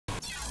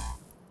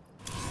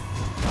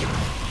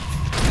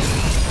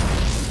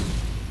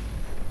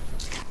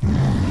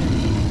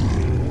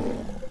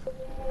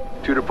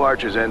2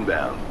 departures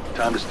inbound.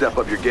 Time to step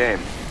up your game.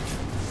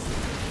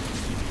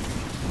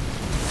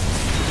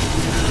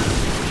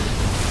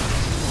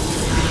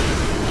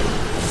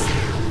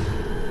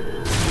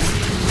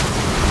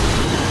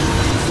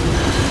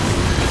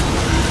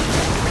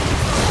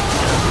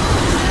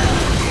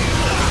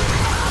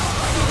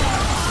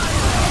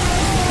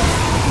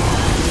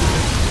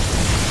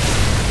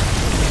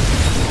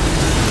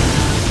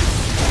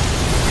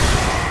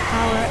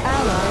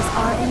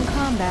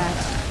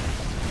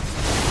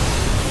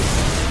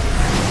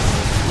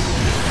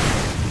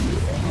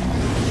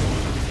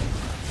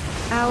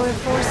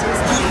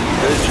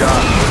 Good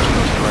job pushing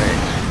those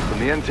trains. From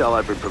the intel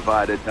I've been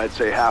provided, I'd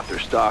say half their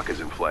stock is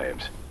in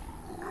flames.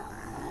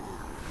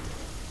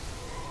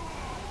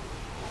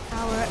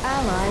 Our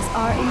allies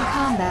are in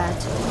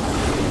combat.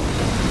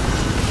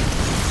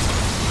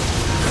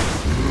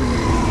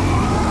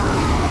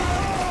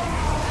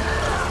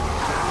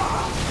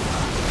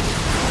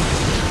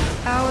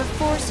 Our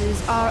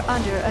forces are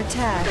under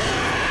attack.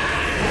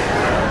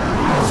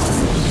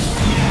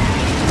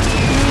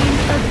 Main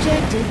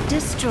objective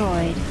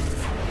destroyed.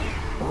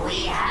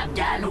 We have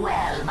done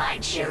well, my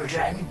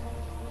children.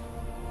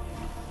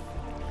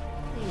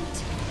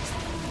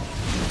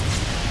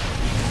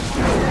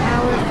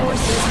 Our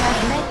forces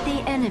have met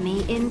the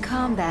enemy in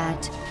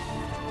combat.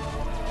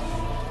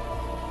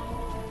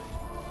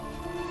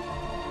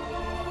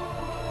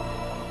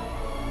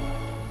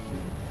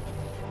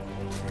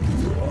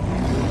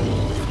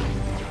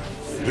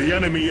 The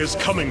enemy is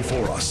coming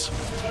for us.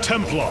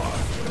 Templar,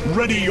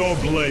 ready your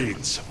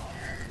blades.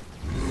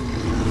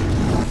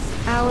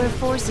 Our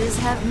forces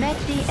have met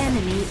the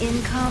enemy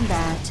in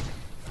combat.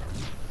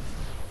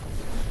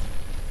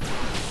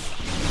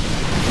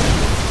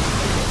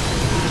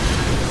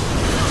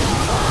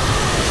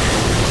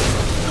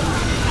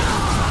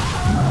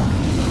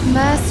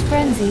 Mass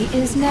Frenzy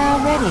is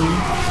now ready.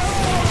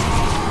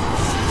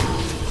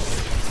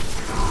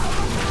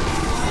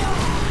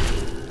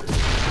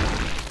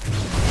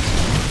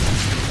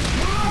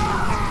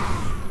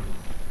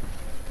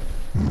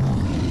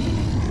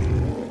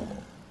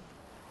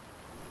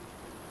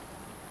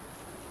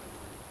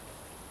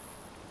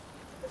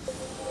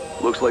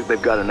 Looks like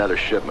they've got another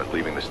shipment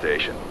leaving the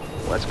station.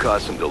 Let's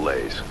cause some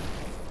delays.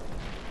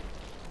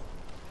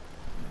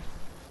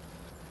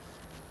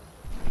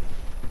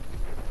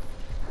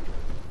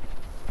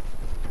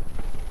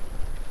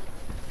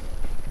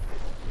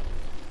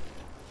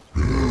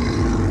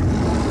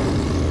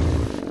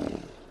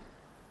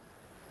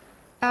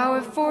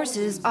 Our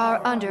forces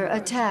are under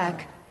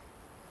attack.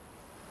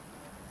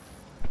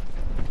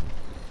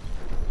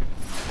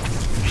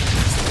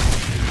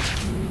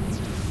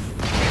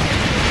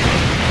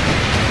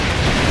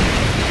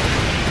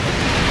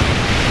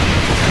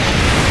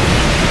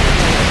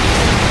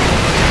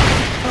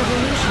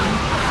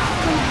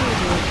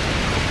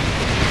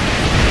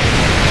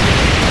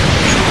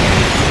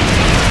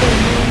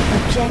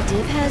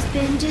 Objective has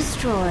been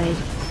destroyed.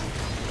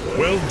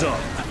 Well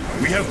done.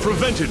 We have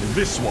prevented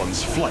this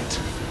one's flight.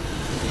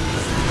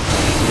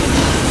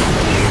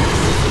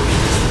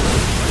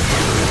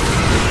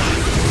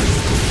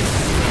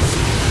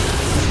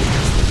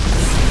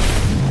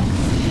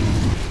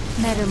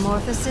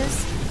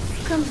 Metamorphosis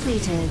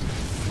completed.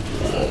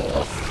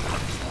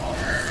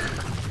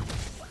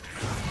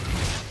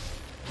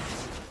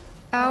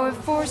 Our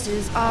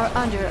forces are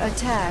under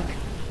attack.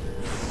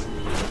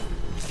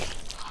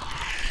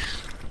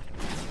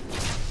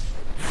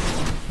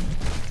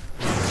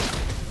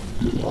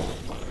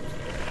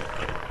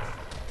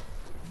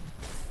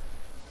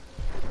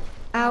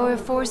 Our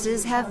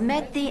forces have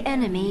met the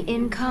enemy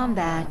in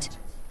combat.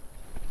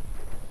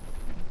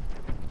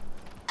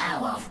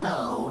 Our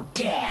foe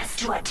dares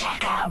to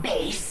attack our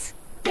base.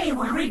 They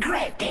will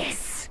regret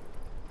this.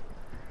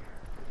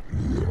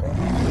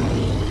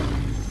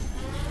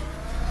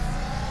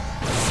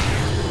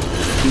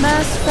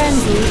 Mass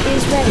Frenzy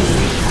is ready.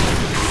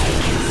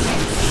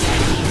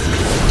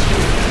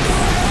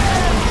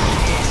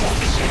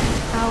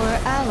 Our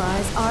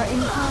allies are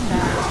in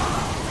combat.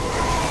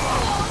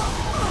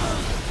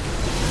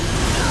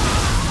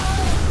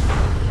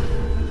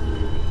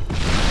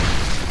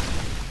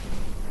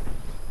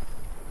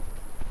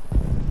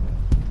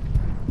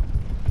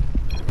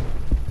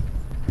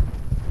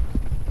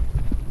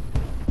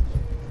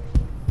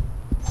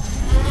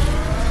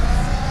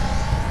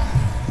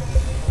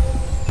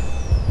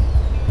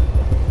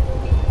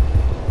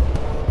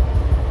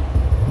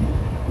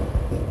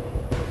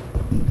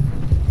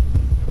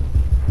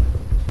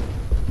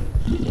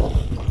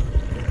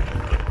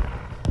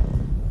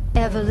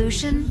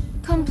 Evolution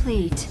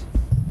complete.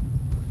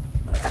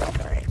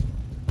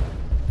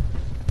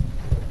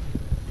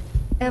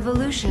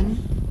 Evolution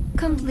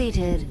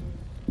completed.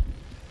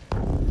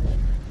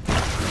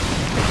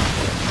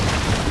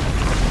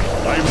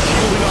 I'm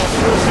shielding our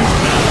forces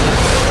now.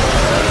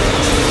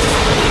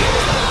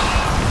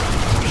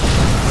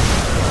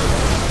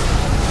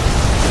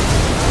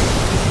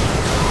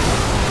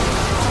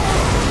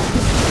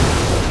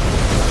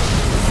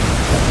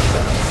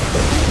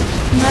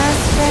 Mass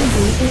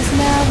Frenzy is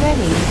now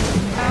ready.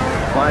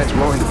 client's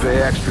willing to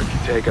pay extra to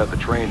take out the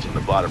trains in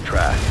the bottom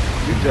track.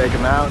 You take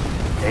them out,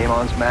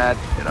 Amon's mad,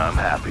 and I'm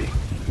happy.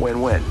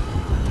 Win-win.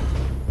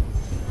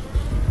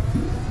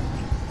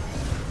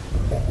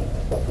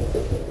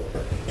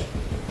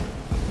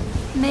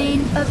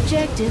 Main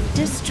objective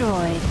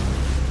destroyed.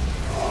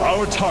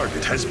 Our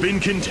target has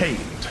been contained.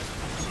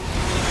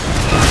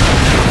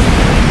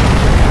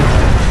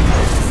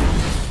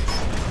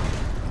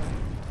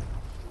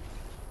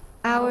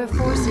 Our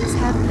forces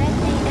have met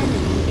the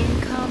enemy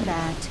in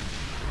combat.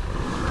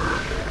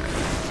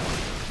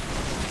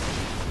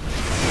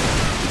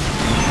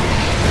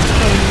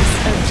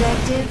 Base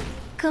objective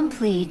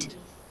complete.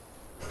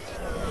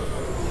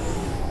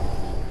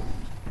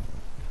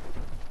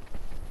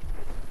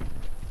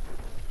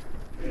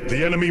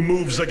 The enemy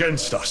moves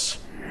against us.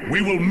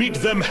 We will meet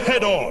them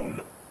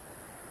head-on.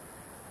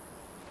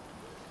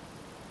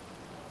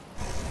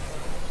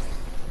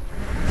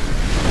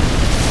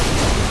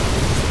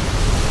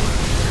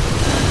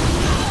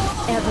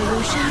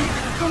 Evolution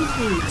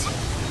complete.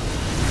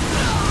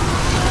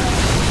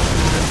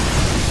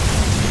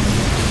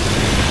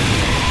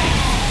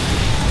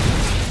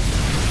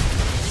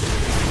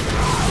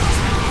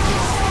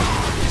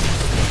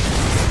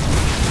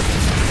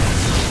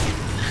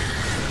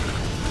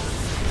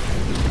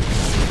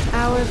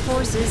 Our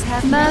forces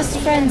have mass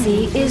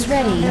frenzy is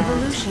ready.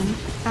 Evolution.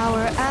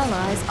 Our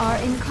allies are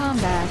in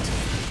combat.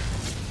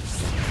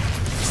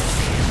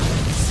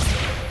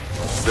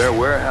 Their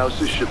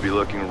warehouses should be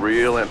looking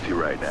real empty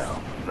right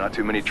now. Not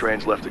too many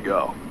trains left to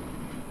go.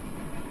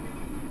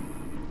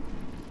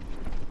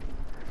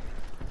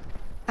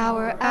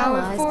 Our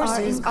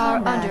forces are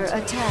under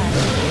attack.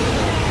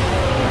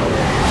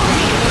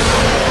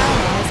 Our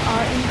allies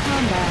are in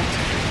combat.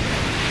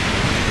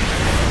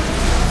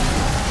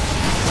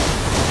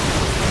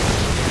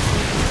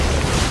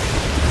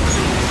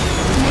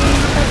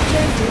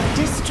 Objective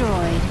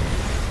destroyed.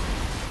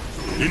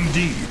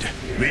 Indeed,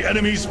 the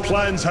enemy's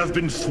plans have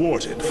been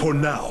thwarted for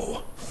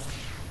now.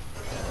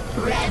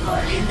 Revel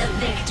in the